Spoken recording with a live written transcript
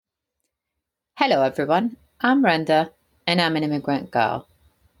Hello, everyone. I'm Randa, and I'm an immigrant girl.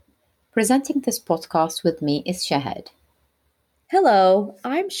 Presenting this podcast with me is Shahed. Hello,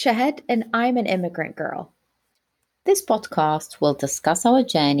 I'm Shahed and I'm an immigrant girl. This podcast will discuss our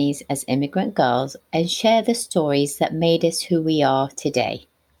journeys as immigrant girls and share the stories that made us who we are today.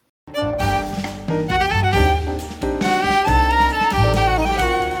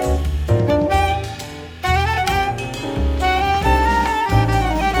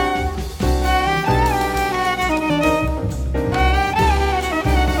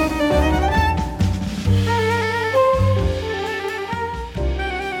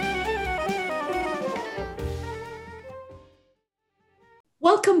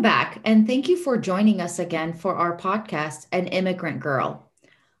 Welcome back, and thank you for joining us again for our podcast, An Immigrant Girl.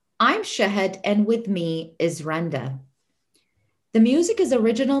 I'm Shahed, and with me is Randa. The music is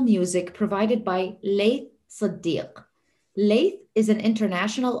original music provided by Laith Sadiq. Laith is an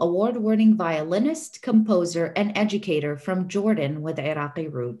international award winning violinist, composer, and educator from Jordan with Iraqi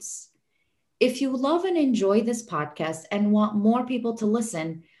roots. If you love and enjoy this podcast and want more people to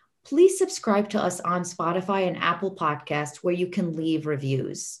listen, please subscribe to us on Spotify and Apple Podcasts where you can leave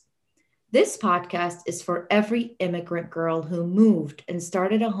reviews. This podcast is for every immigrant girl who moved and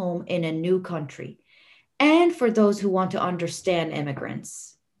started a home in a new country, and for those who want to understand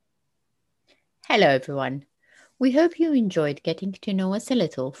immigrants. Hello, everyone. We hope you enjoyed getting to know us a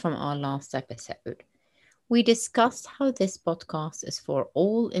little from our last episode. We discussed how this podcast is for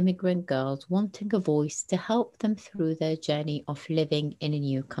all immigrant girls wanting a voice to help them through their journey of living in a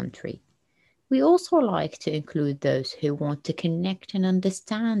new country. We also like to include those who want to connect and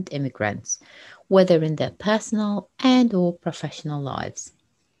understand immigrants, whether in their personal and or professional lives.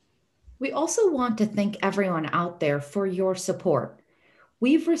 We also want to thank everyone out there for your support.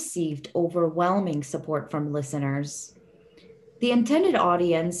 We've received overwhelming support from listeners. The intended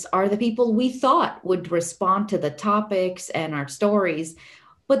audience are the people we thought would respond to the topics and our stories,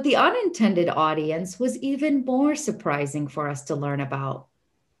 but the unintended audience was even more surprising for us to learn about.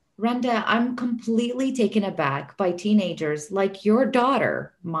 Renda, I'm completely taken aback by teenagers like your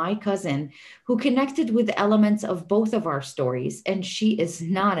daughter, my cousin, who connected with elements of both of our stories, and she is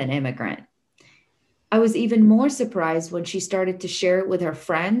not an immigrant. I was even more surprised when she started to share it with her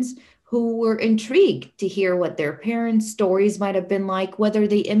friends who were intrigued to hear what their parents' stories might have been like, whether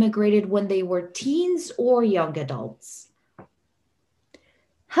they immigrated when they were teens or young adults.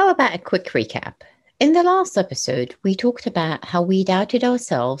 How about a quick recap? In the last episode, we talked about how we doubted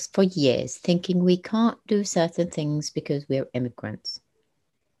ourselves for years, thinking we can't do certain things because we're immigrants.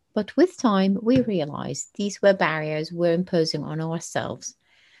 But with time, we realized these were barriers we're imposing on ourselves.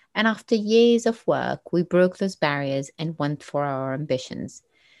 And after years of work, we broke those barriers and went for our ambitions.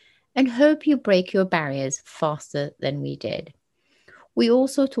 And hope you break your barriers faster than we did. We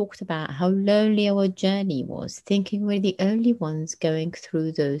also talked about how lonely our journey was, thinking we're the only ones going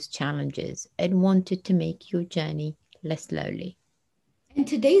through those challenges and wanted to make your journey less lonely. And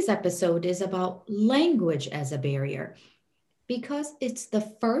today's episode is about language as a barrier because it's the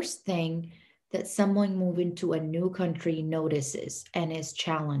first thing that someone moving to a new country notices and is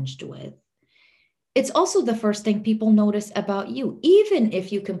challenged with. It's also the first thing people notice about you, even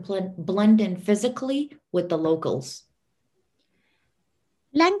if you can blend in physically with the locals.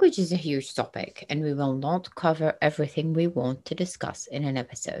 Language is a huge topic, and we will not cover everything we want to discuss in an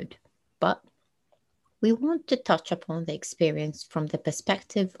episode. But we want to touch upon the experience from the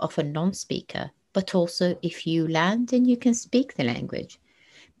perspective of a non speaker, but also if you land and you can speak the language.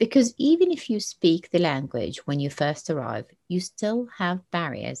 Because even if you speak the language when you first arrive, you still have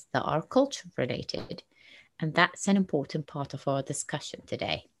barriers that are culture related. And that's an important part of our discussion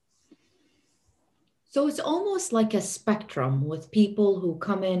today. So it's almost like a spectrum with people who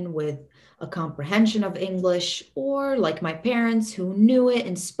come in with a comprehension of English, or like my parents who knew it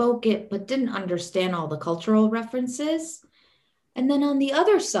and spoke it but didn't understand all the cultural references. And then on the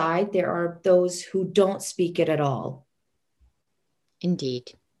other side, there are those who don't speak it at all.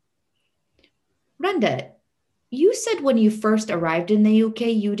 Indeed. Renda, you said when you first arrived in the UK,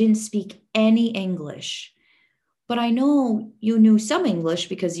 you didn't speak any English. But I know you knew some English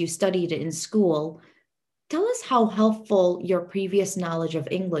because you studied it in school. Tell us how helpful your previous knowledge of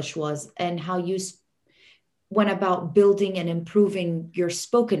English was and how you went about building and improving your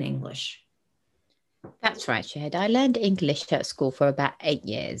spoken English. That's right, Shahid. I learned English at school for about 8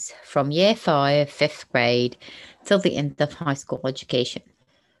 years, from year 5, 5th grade, till the end of high school education.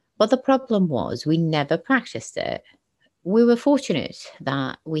 But the problem was we never practiced it. We were fortunate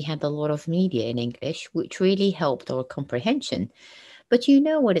that we had a lot of media in English, which really helped our comprehension. But you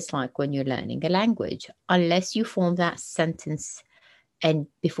know what it's like when you're learning a language. Unless you form that sentence And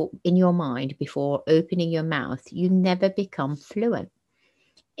before, in your mind, before opening your mouth, you never become fluent.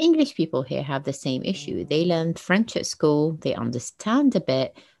 English people here have the same issue. They learn French at school, they understand a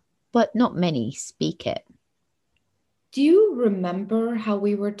bit, but not many speak it. Do you remember how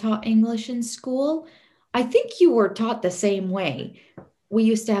we were taught English in school? I think you were taught the same way. We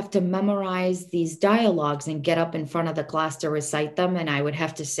used to have to memorize these dialogues and get up in front of the class to recite them. And I would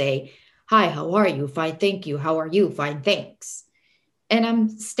have to say, "Hi, how are you? Fine, thank you. How are you? Fine, thanks." And I'm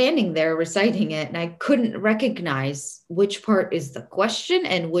standing there reciting it, and I couldn't recognize which part is the question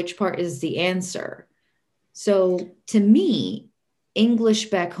and which part is the answer. So to me, English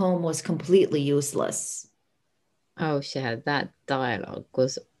back home was completely useless. Oh, Shahad, that dialogue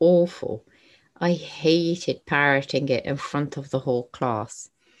was awful. I hated parroting it in front of the whole class.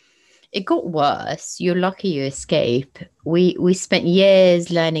 It got worse. You're lucky you escaped. We spent years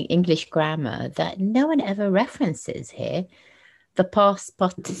learning English grammar that no one ever references here. The past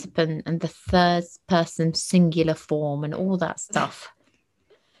participant and the third person singular form and all that stuff.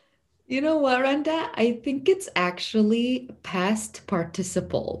 You know what, Randa? I think it's actually past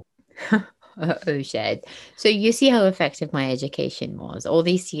participle. Oh, Shed. So you see how effective my education was. All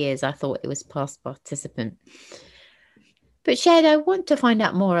these years, I thought it was past participant. But Shed, I want to find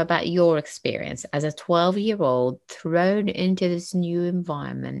out more about your experience as a 12-year-old thrown into this new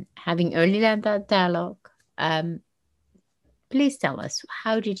environment, having only learned that dialogue. Please tell us,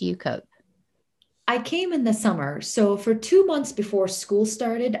 how did you cope? I came in the summer. So for 2 months before school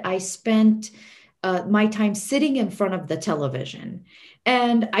started, I spent my time sitting in front of the television.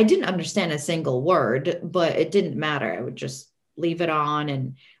 And I didn't understand a single word, but it didn't matter. I would just leave it on.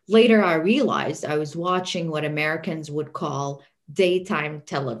 And later I realized I was watching what Americans would call daytime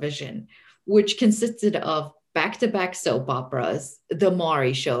television, which consisted of back to back soap operas, The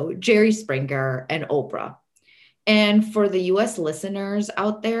Maury Show, Jerry Springer, and Oprah. And for the US listeners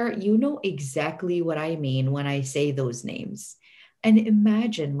out there, you know exactly what I mean when I say those names. And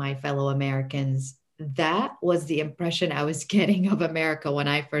imagine, my fellow Americans, that was the impression I was getting of America when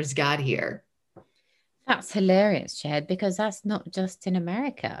I first got here. That's hilarious, Chad, because that's not just in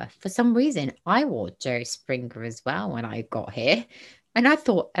America. For some reason, I wore Jerry Springer as well when I got here. And I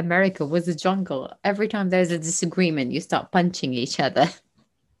thought America was a jungle. Every time there's a disagreement, you start punching each other.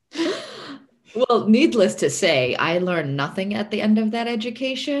 Well, needless to say, I learned nothing at the end of that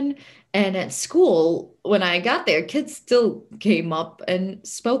education. And at school, when I got there, kids still came up and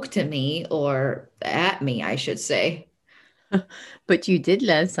spoke to me, or at me, I should say. But you did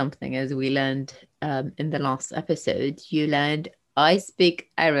learn something, as we learned in the last episode. You learned I speak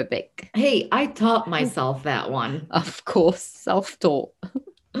Arabic. Hey, I taught myself that one. Of course, self taught.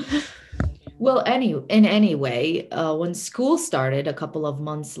 Well, in any way, when school started a couple of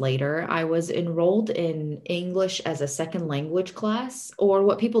months later, I was enrolled in English as a second language class, or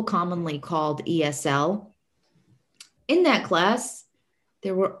what people commonly called ESL. In that class,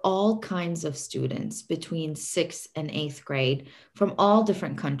 there were all kinds of students between sixth and eighth grade from all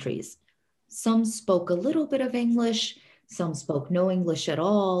different countries. Some spoke a little bit of English, some spoke no English at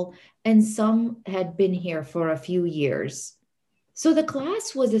all, and some had been here for a few years. So the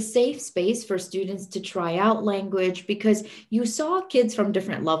class was a safe space for students to try out language because you saw kids from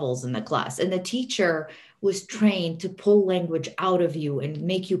different levels in the class, and the teacher was trained to pull language out of you and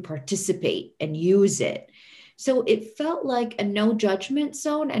make you participate and use it. So it felt like a no judgment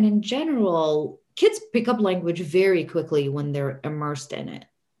zone. And in general, kids pick up language very quickly when they're immersed in it.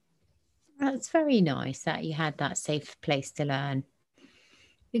 That's very nice that you had that safe place to learn.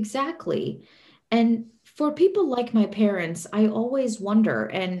 Exactly. And for people like my parents, I always wonder,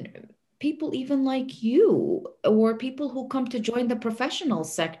 and people even like you, or people who come to join the professional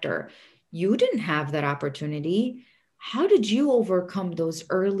sector, you didn't have that opportunity. How did you overcome those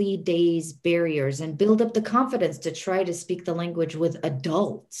early days barriers and build up the confidence to try to speak the language with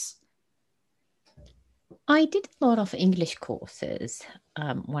adults? I did a lot of English courses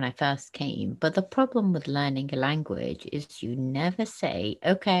when I first came, but the problem with learning a language is you never say,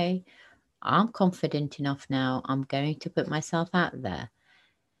 okay, I'm confident enough now, I'm going to put myself out there.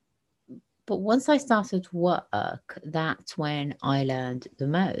 But once I started work, that's when I learned the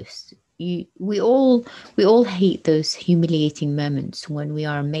most. We all hate those humiliating moments when we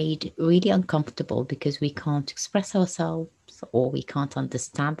are made really uncomfortable because we can't express ourselves or we can't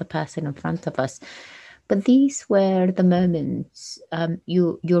understand the person in front of us. But these were the moments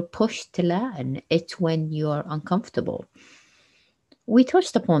you're pushed to learn. It's when you're uncomfortable. We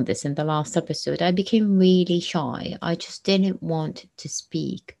touched upon this in the last episode. I became really shy. I just didn't want to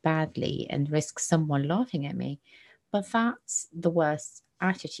speak badly and risk someone laughing at me. But that's the worst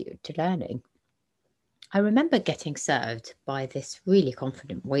attitude to learning. I remember getting served by this really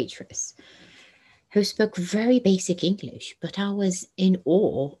confident waitress who spoke very basic English, but I was in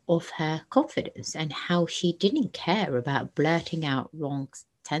awe of her confidence and how she didn't care about blurting out wrong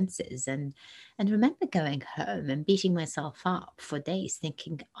tenses. And remember going home and beating myself up for days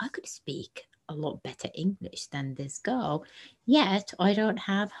thinking I could speak a lot better English than this girl, yet I don't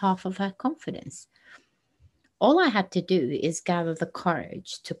have half of her confidence. All I had to do is gather the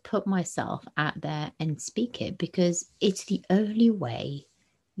courage to put myself out there and speak it because it's the only way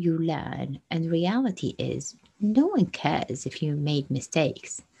you learn. And reality is, no one cares if you made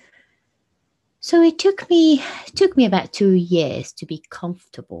mistakes. So it took me about 2 years to be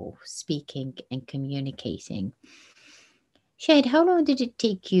comfortable speaking and communicating. Shade, how long did it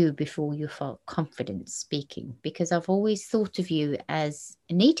take you before you felt confident speaking? Because I've always thought of you as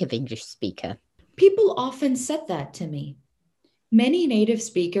a native English speaker. People often said that to me. Many native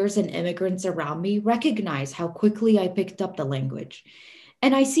speakers and immigrants around me recognize how quickly I picked up the language.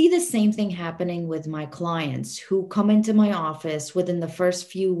 And I see the same thing happening with my clients who come into my office within the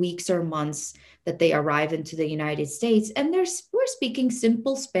first few weeks or months that they arrive into the United States, and we're speaking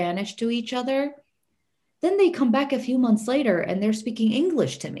simple Spanish to each other. Then they come back a few months later and they're speaking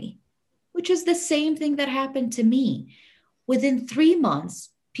English to me, which is the same thing that happened to me. Within 3 months,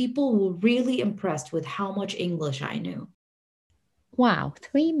 people were really impressed with how much English I knew. Wow,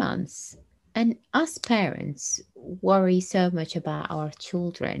 3 months. And us parents worry so much about our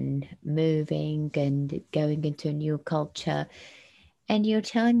children moving and going into a new culture. And you're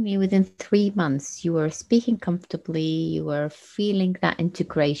telling me within 3 months you were speaking comfortably, you were feeling that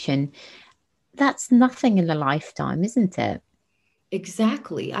integration. That's nothing in a lifetime, isn't it?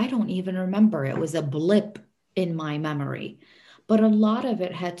 Exactly. I don't even remember. It was a blip in my memory. But a lot of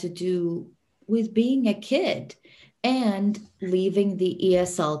it had to do with being a kid and leaving the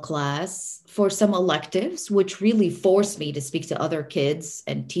ESL class for some electives, which really forced me to speak to other kids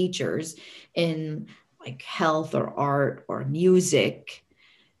and teachers in like health or art or music.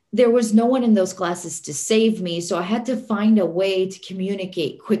 There was no one in those classes to save me. So I had to find a way to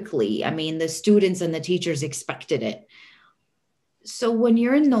communicate quickly. I mean, the students and the teachers expected it. So when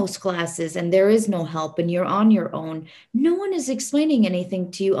you're in those classes and there is no help and you're on your own, no one is explaining anything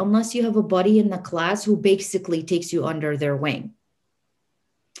to you unless you have a buddy in the class who basically takes you under their wing.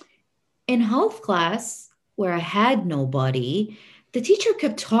 In health class, where I had nobody, the teacher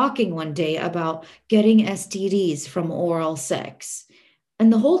kept talking one day about getting STDs from oral sex.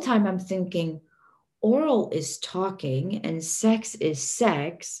 And the whole time I'm thinking, oral is talking and sex is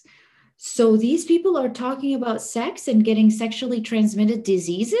sex. So these people are talking about sex and getting sexually transmitted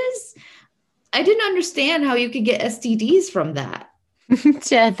diseases? I didn't understand how you could get STDs from that.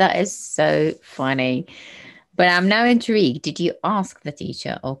 Yeah, that is so funny. But I'm now intrigued. Did you ask the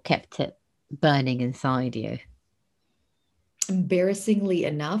teacher or kept it burning inside you? Embarrassingly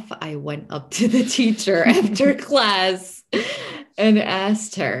enough, I went up to the teacher after class and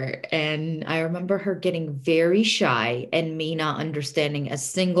asked her. And I remember her getting very shy and me not understanding a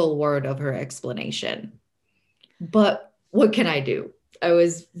single word of her explanation. But what can I do? I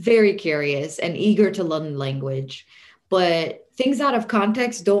was very curious and eager to learn language, but things out of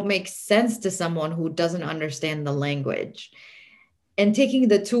context don't make sense to someone who doesn't understand the language. And taking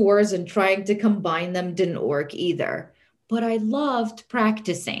the two words and trying to combine them didn't work either. But I loved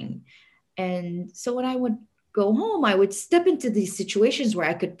practicing. And so when I would go home, I would step into these situations where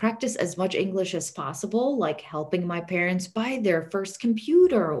I could practice as much English as possible, like helping my parents buy their first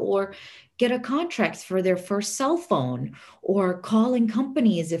computer or get a contract for their first cell phone or calling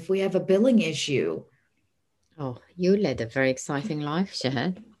companies if we have a billing issue. Oh, you led a very exciting life,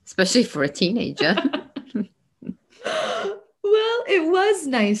 Shahad, especially for a teenager. Well, it was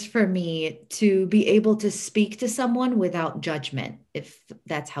nice for me to be able to speak to someone without judgment, if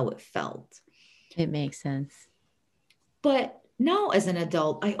that's how it felt. It makes sense. But now, as an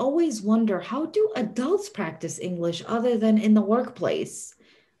adult, I always wonder, how do adults practice English other than in the workplace?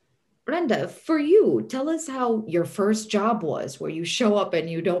 Brenda, for you, tell us how your first job was, where you show up and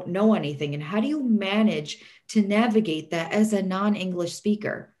you don't know anything, and how do you manage to navigate that as a non English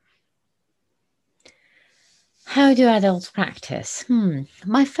speaker? How do adults practice?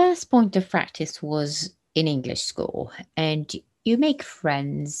 My first point of practice was in English school, and you make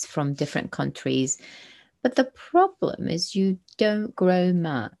friends from different countries. But the problem is you don't grow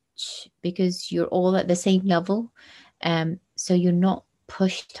much because you're all at the same level. So you're not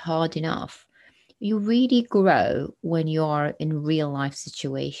pushed hard enough. You really grow when you're in real life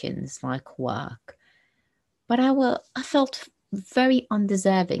situations like work. But I felt very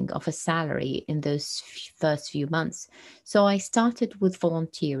undeserving of a salary in those first few months. So I started with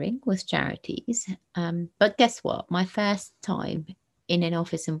volunteering with charities. But guess what? My first time in an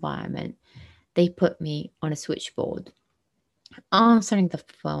office environment, they put me on a switchboard, answering the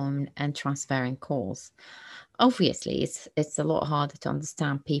phone and transferring calls. Obviously, it's a lot harder to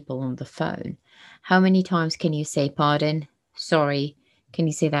understand people on the phone. How many times can you say pardon? Sorry, can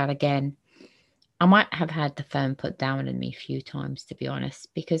you say that again? I might have had the phone put down on me a few times, to be honest,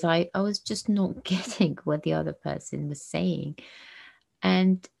 because I was just not getting what the other person was saying.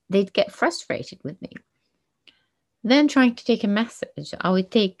 And they'd get frustrated with me. Then trying to take a message, I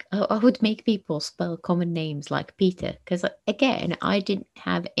would make people spell common names like Peter, because again, I didn't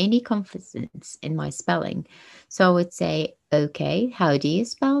have any confidence in my spelling. So I would say, okay, how do you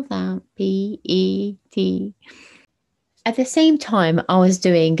spell that? Pet. At the same time, I was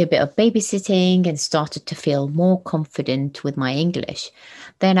doing a bit of babysitting and started to feel more confident with my English.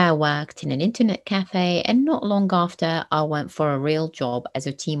 Then I worked in an internet cafe, and not long after, I went for a real job as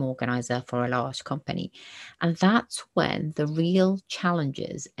a team organizer for a large company. And that's when the real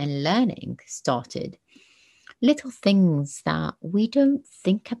challenges and learning started. Little things that we don't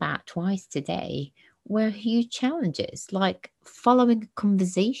think about twice today were huge challenges, like following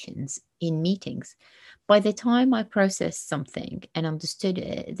conversations in meetings. By the time I processed something and understood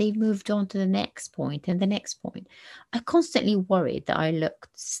it, they moved on to the next point and the next point. I constantly worried that I looked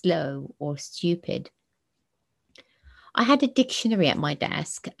slow or stupid. I had a dictionary at my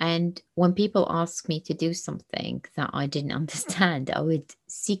desk, and when people asked me to do something that I didn't understand, I would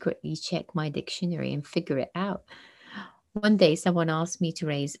secretly check my dictionary and figure it out. One day, someone asked me to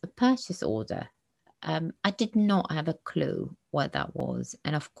raise a purchase order. I did not have a clue what that was.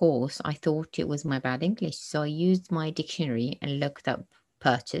 And of course, I thought it was my bad English. So I used my dictionary and looked up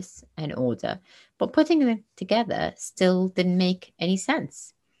purchase and order. But putting them together still didn't make any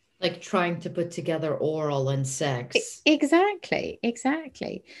sense. Like trying to put together oral and sex. Exactly,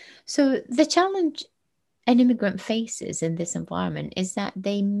 exactly. So the challenge an immigrant faces in this environment is that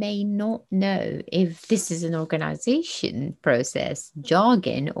they may not know if this is an organization process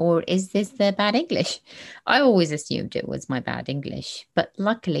jargon or is this their bad English. I always assumed it was my bad English, but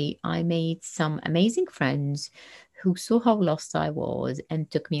luckily I made some amazing friends who saw how lost I was and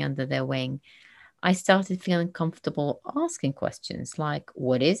took me under their wing. I started feeling comfortable asking questions like,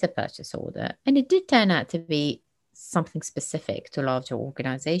 what is a purchase order? And it did turn out to be something specific to larger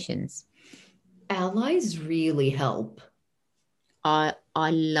organizations. Allies really help. I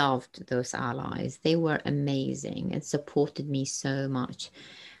loved those allies. They were amazing and supported me so much.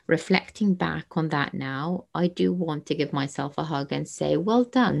 Reflecting back on that now, I do want to give myself a hug and say, well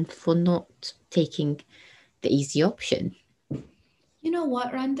done for not taking the easy option. You know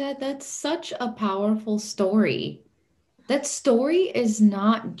what, Randa? That's such a powerful story. That story is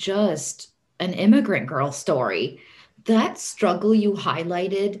not just an immigrant girl story. That struggle you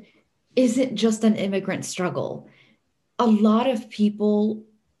highlighted isn't just an immigrant struggle. A lot of people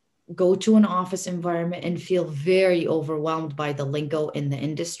go to an office environment and feel very overwhelmed by the lingo in the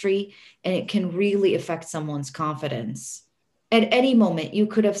industry, and it can really affect someone's confidence. At any moment, you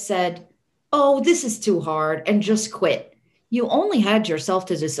could have said, "Oh, this is too hard," and just quit. You only had yourself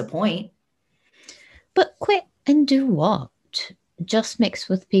to disappoint. But quit and do what? Just mix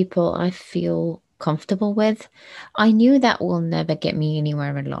with people I feel comfortable with. I knew that will never get me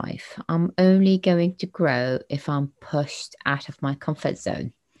anywhere in life. I'm only going to grow if I'm pushed out of my comfort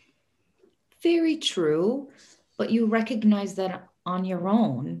zone. Very true, but you recognize that on your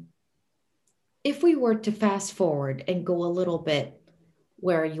own. If we were to fast forward and go a little bit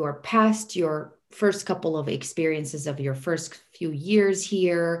where you're past your first couple of experiences of your first few years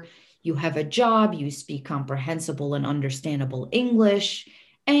here, you have a job, you speak comprehensible and understandable English,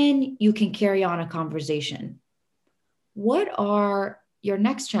 and you can carry on a conversation. What are your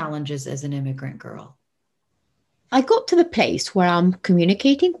next challenges as an immigrant girl? I got to the place where I'm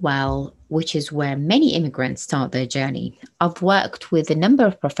communicating well, which is where many immigrants start their journey. I've worked with a number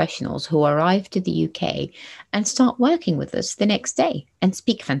of professionals who arrive to the UK and start working with us the next day and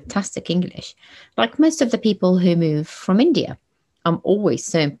speak fantastic English, like most of the people who move from India. I'm always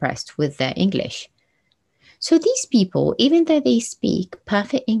so impressed with their English. So these people, even though they speak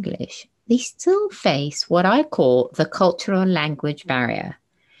perfect English, they still face what I call the cultural language barrier.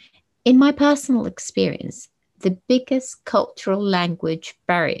 In my personal experience, the biggest cultural language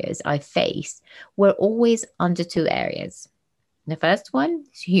barriers I faced were always under two areas. The first one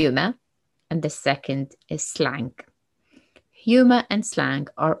is humor, and the second is slang. Humor and slang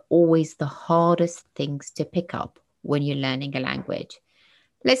are always the hardest things to pick up when you're learning a language.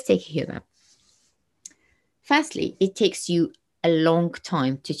 Let's take humor. Firstly, it takes you a long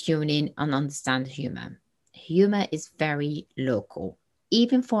time to tune in and understand humor. Humor is very local.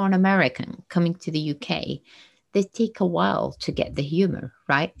 Even for an American coming to the UK, they take a while to get the humor,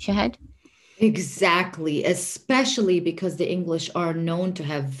 right, Shahad? Exactly, especially because the English are known to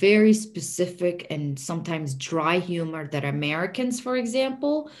have very specific and sometimes dry humor that Americans, for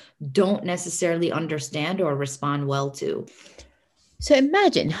example, don't necessarily understand or respond well to. So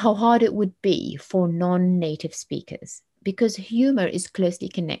imagine how hard it would be for non native speakers because humor is closely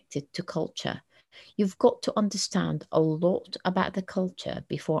connected to culture. You've got to understand a lot about the culture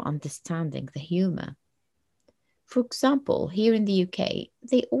before understanding the humor. For example, here in the UK,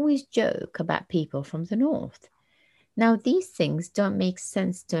 they always joke about people from the north. Now, these things don't make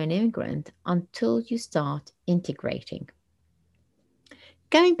sense to an immigrant until you start integrating.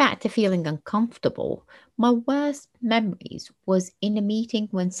 Going back to feeling uncomfortable, my worst memories was in a meeting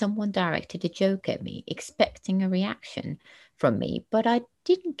when someone directed a joke at me, expecting a reaction from me, but I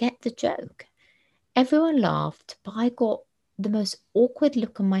didn't get the joke. Everyone laughed, but I got the most awkward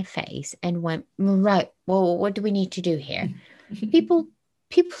look on my face and went, right, well, what do we need to do here? People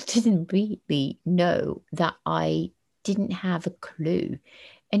people didn't really know that I didn't have a clue,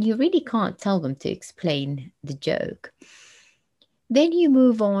 and you really can't tell them to explain the joke. Then you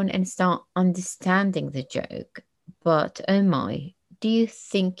move on and start understanding the joke. But oh my, do you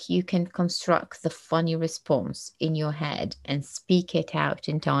think you can construct the funny response in your head and speak it out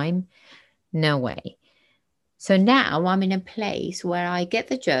in time? No way. So now I'm in a place where I get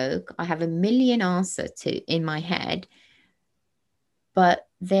the joke, I have a million answers to in my head, but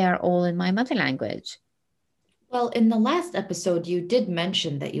they're all in my mother language. Well, in the last episode, you did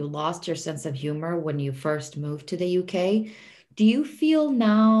mention that you lost your sense of humor when you first moved to the UK. Do you feel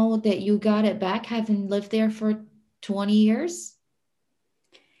now that you got it back having lived there for 20 years?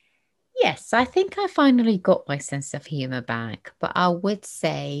 Yes, I think I finally got my sense of humor back, but I would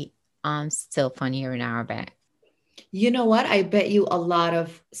say I'm still funnier in Arabic, You know what? I bet you a lot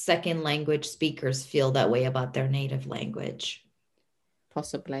of second language speakers feel that way about their native language.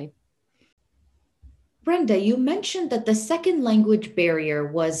 possibly. Brenda, you mentioned that the second language barrier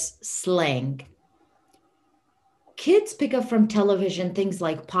was slang. Kids pick up from television things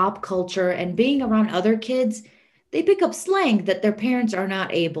like pop culture and being around other kids, they pick up slang that their parents are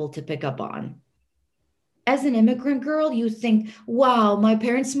not able to pick up on. As an immigrant girl, you think, wow, my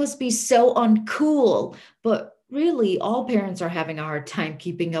parents must be so uncool. But really, all parents are having a hard time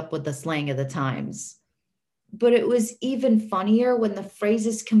keeping up with the slang of the times. But it was even funnier when the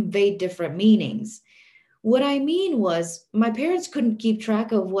phrases conveyed different meanings. What I mean was, my parents couldn't keep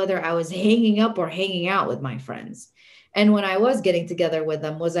track of whether I was hanging up or hanging out with my friends. And when I was getting together with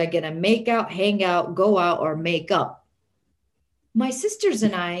them, was I going to make out, hang out, go out, or make up? My sisters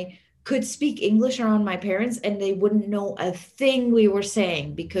and I could speak English around my parents, and they wouldn't know a thing we were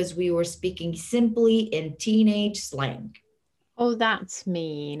saying because we were speaking simply in teenage slang. Oh, that's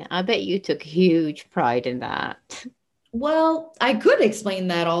mean. I bet you took huge pride in that. Well, I could explain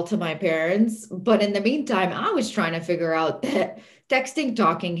that all to my parents, but in the meantime, I was trying to figure out that texting,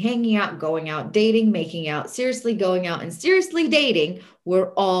 talking, hanging out, going out, dating, making out, seriously going out, and seriously dating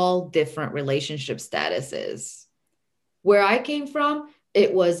were all different relationship statuses. Where I came from,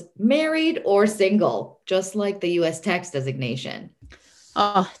 it was married or single, just like the US tax designation.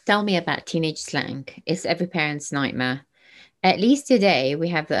 Oh, tell me about teenage slang. It's every parent's nightmare. At least today we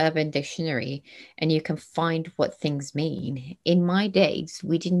have the Urban Dictionary and you can find what things mean. In my days,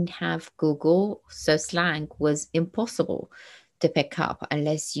 we didn't have Google, so slang was impossible to pick up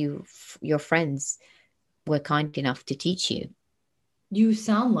unless your friends were kind enough to teach you. You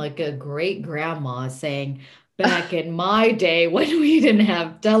sound like a great grandma saying, back in my day when we didn't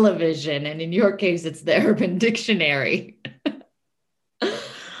have television, and in your case, it's the Urban Dictionary.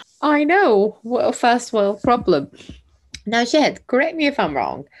 I know, what a first world problem. Now, Jed, correct me if I'm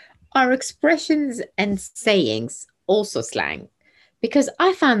wrong. Are expressions and sayings also slang? Because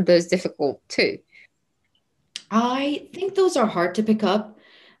I found those difficult too. I think those are hard to pick up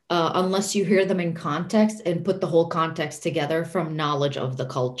unless you hear them in context and put the whole context together from knowledge of the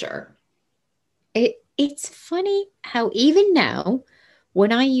culture. It's funny how even now,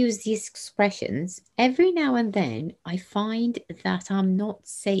 when I use these expressions, every now and then I find that I'm not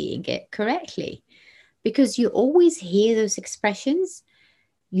saying it correctly because you always hear those expressions,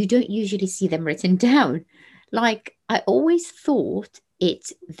 you don't usually see them written down. Like I always thought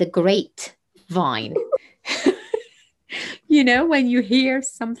it's the grapevine. You know, when you hear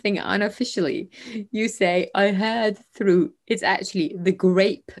something unofficially, you say, I heard through, it's actually the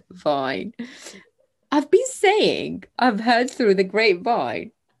grapevine. I've been saying I've heard through the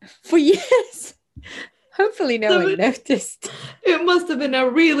grapevine for years. Hopefully no one noticed. It must have been a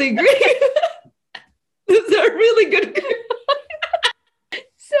really great, it's a really good.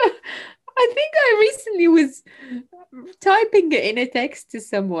 So I think I recently was typing it in a text to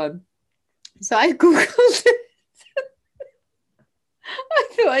someone. So I Googled it. I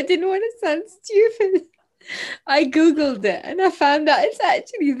thought I didn't want to sound stupid. I Googled it and I found out it's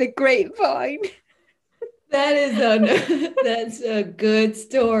actually the grapevine. That's a good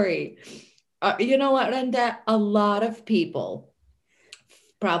story. You know what, Randa? A lot of people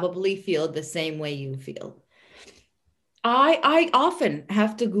probably feel the same way you feel. I often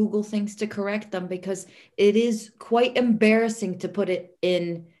have to Google things to correct them because it is quite embarrassing to put it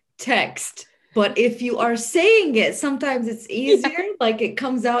in text. But if you are saying it, sometimes it's easier, like it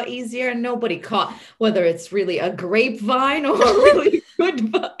comes out easier and nobody caught whether it's really a grapevine or a really good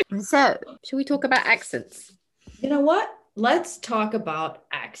vine. So, should we talk about accents? You know what? Let's talk about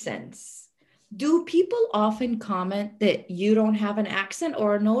accents. Do people often comment that you don't have an accent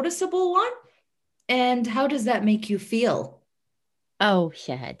or a noticeable one? And how does that make you feel? Oh,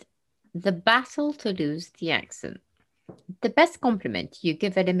 Shahad, the battle to lose the accent. The best compliment you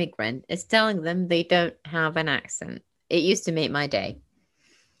give an immigrant is telling them they don't have an accent. It used to make my day.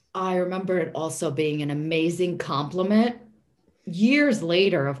 I remember it also being an amazing compliment. Years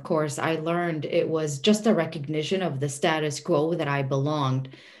later, of course, I learned it was just a recognition of the status quo that I belonged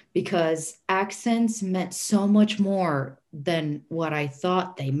because accents meant so much more than what I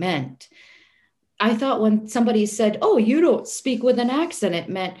thought they meant. I thought when somebody said, "Oh, you don't speak with an accent," it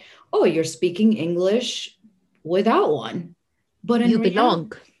meant, "Oh, you're speaking English without one." But in You reality,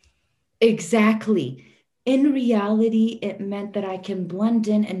 belong. exactly. In reality, it meant that I can blend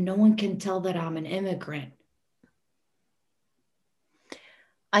in and no one can tell that I'm an immigrant.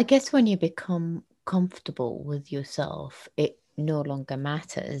 I guess when you become comfortable with yourself, it no longer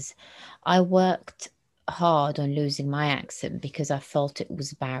matters. I worked hard on losing my accent because I felt it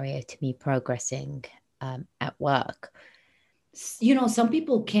was a barrier to me progressing at work. You know, some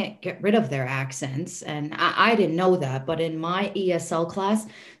people can't get rid of their accents, and I didn't know that. But in my ESL class,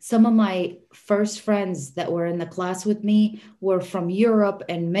 some of my first friends that were in the class with me were from Europe,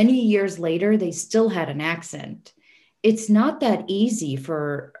 and many years later, they still had an accent. It's not that easy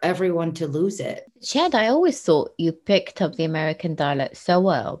for everyone to lose it. Chad, I always thought you picked up the American dialect so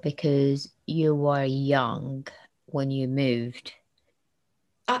well because you were young when you moved.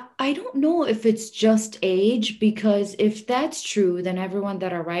 I don't know if it's just age, because if that's true, then everyone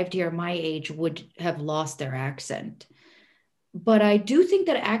that arrived here my age would have lost their accent. But I do think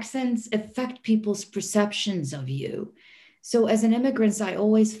that accents affect people's perceptions of you. So as an immigrant, I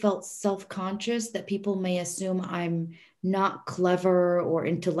always felt self-conscious that people may assume I'm not clever or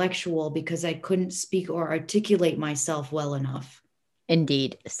intellectual because I couldn't speak or articulate myself well enough.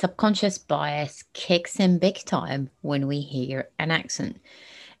 Indeed, subconscious bias kicks in big time when we hear an accent.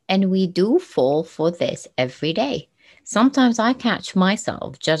 And we do fall for this every day. Sometimes I catch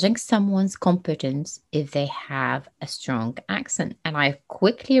myself judging someone's competence if they have a strong accent, and I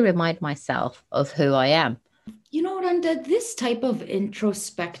quickly remind myself of who I am. You know, Randa, this type of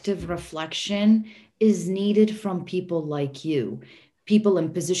introspective reflection is needed from people like you, people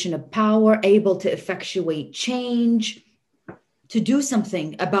in position of power, able to effectuate change, to do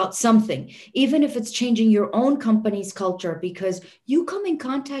something about something, even if it's changing your own company's culture, because you come in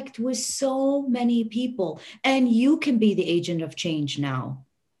contact with so many people and you can be the agent of change now.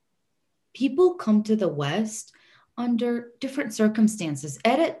 People come to the West under different circumstances,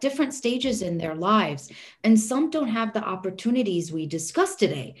 at different stages in their lives, and some don't have the opportunities we discussed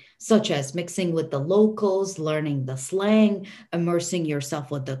today, such as mixing with the locals, learning the slang, immersing yourself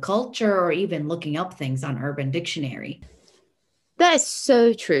with the culture, or even looking up things on Urban Dictionary. That's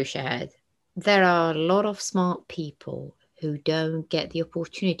so true, Shahad. There are a lot of smart people who don't get the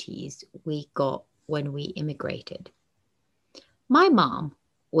opportunities we got when we immigrated. My mom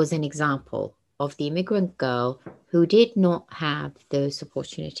was an example of the immigrant girl who did not have those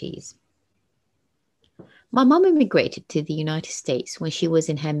opportunities. My mom immigrated to the United States when she was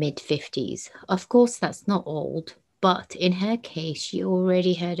in her mid 50s. Of course, that's not old, but in her case, she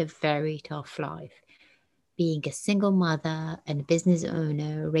already had a very tough life. Being a single mother and business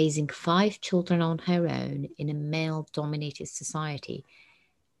owner, raising five children on her own in a male dominated society,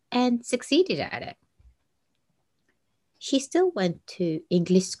 and succeeded at it. She still went to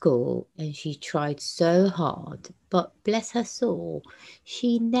English school and she tried so hard, but bless her soul,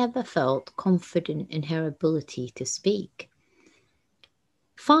 she never felt confident in her ability to speak.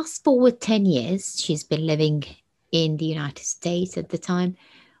 Fast forward 10 years, she's been living in the United States at the time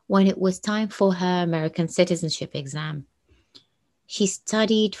when it was time for her American citizenship exam. She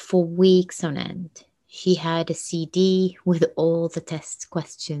studied for weeks on end. She had a CD with all the test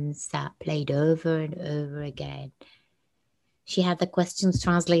questions that played over and over again. She had the questions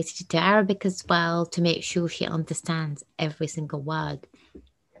translated to Arabic as well to make sure she understands every single word.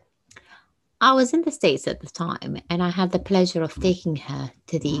 I was in the States at the time and I had the pleasure of taking her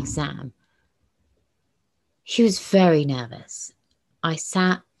to the exam. She was very nervous. I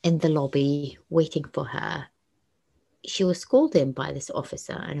sat in the lobby waiting for her. She was called in by this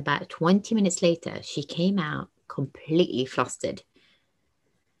officer, and about 20 minutes later, she came out completely flustered.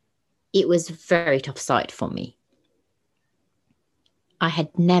 It was a very tough sight for me. I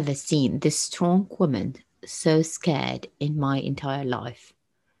had never seen this strong woman so scared in my entire life.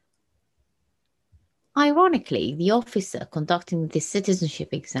 Ironically, the officer conducting the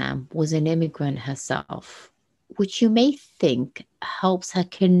citizenship exam was an immigrant herself, which you may think helps her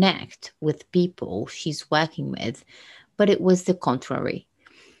connect with people she's working with, but it was the contrary.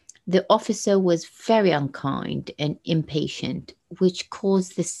 The officer was very unkind and impatient, which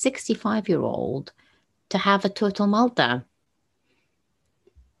caused the 65-year-old to have a total meltdown.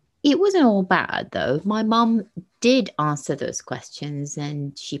 It wasn't all bad, though. My mum did answer those questions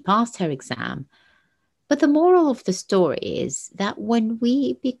and she passed her exam. But the moral of the story is that when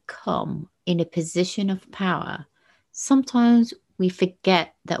we become in a position of power, sometimes we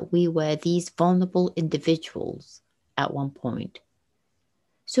forget that we were these vulnerable individuals at one point.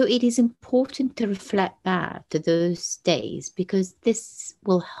 So it is important to reflect back to those days because this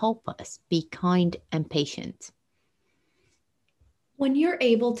will help us be kind and patient. When you're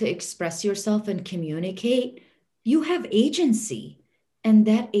able to express yourself and communicate, you have agency. And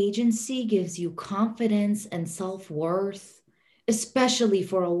that agency gives you confidence and self-worth, especially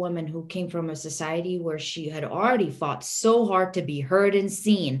for a woman who came from a society where she had already fought so hard to be heard and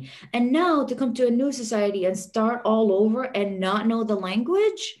seen. And now to come to a new society and start all over and not know the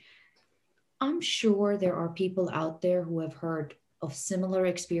language. I'm sure there are people out there who have heard of similar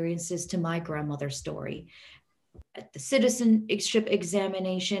experiences to my grandmother's story at the citizenship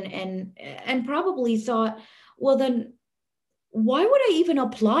examination and probably thought, well, then why would I even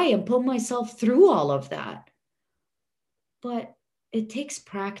apply and put myself through all of that? But it takes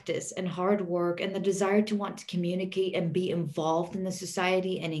practice and hard work and the desire to want to communicate and be involved in the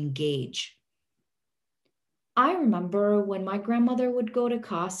society and engage. I remember when my grandmother would go to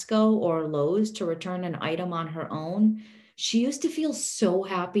Costco or Lowe's to return an item on her own, she used to feel so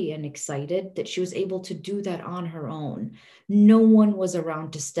happy and excited that she was able to do that on her own. No one was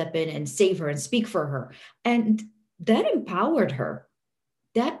around to step in and save her and speak for her. And that empowered her.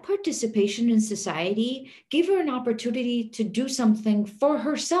 That participation in society gave her an opportunity to do something for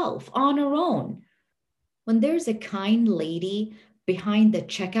herself on her own. When there's a kind lady behind the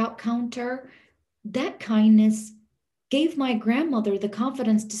checkout counter, that kindness gave my grandmother the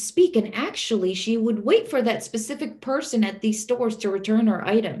confidence to speak. And actually, she would wait for that specific person at these stores to return her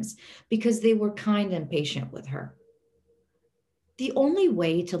items because they were kind and patient with her. The only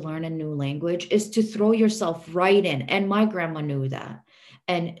way to learn a new language is to throw yourself right in. And my grandma knew that.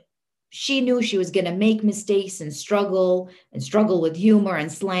 And she knew she was going to make mistakes and struggle with humor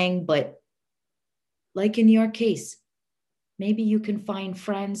and slang. But like in your case, maybe you can find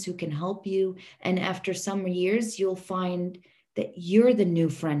friends who can help you. And after some years, you'll find that you're the new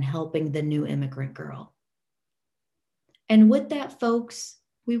friend helping the new immigrant girl. And with that, folks,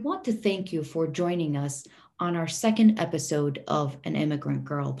 we want to thank you for joining us on our second episode of An Immigrant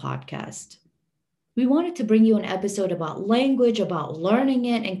Girl podcast. We wanted to bring you an episode about language, about learning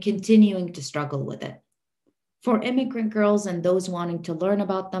it and continuing to struggle with it. For immigrant girls and those wanting to learn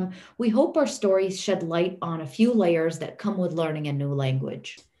about them, we hope our stories shed light on a few layers that come with learning a new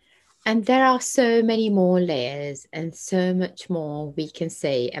language. And there are so many more layers and so much more we can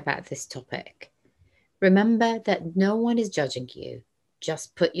say about this topic. Remember that no one is judging you.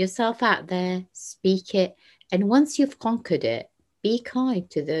 Just put yourself out there, speak it, and once you've conquered it, be kind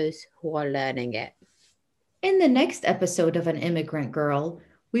to those who are learning it. In the next episode of An Immigrant Girl,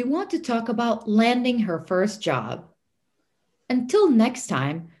 we want to talk about landing her first job. Until next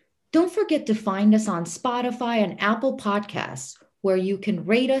time, don't forget to find us on Spotify and Apple Podcasts, where you can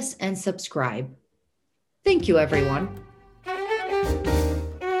rate us and subscribe. Thank you, everyone.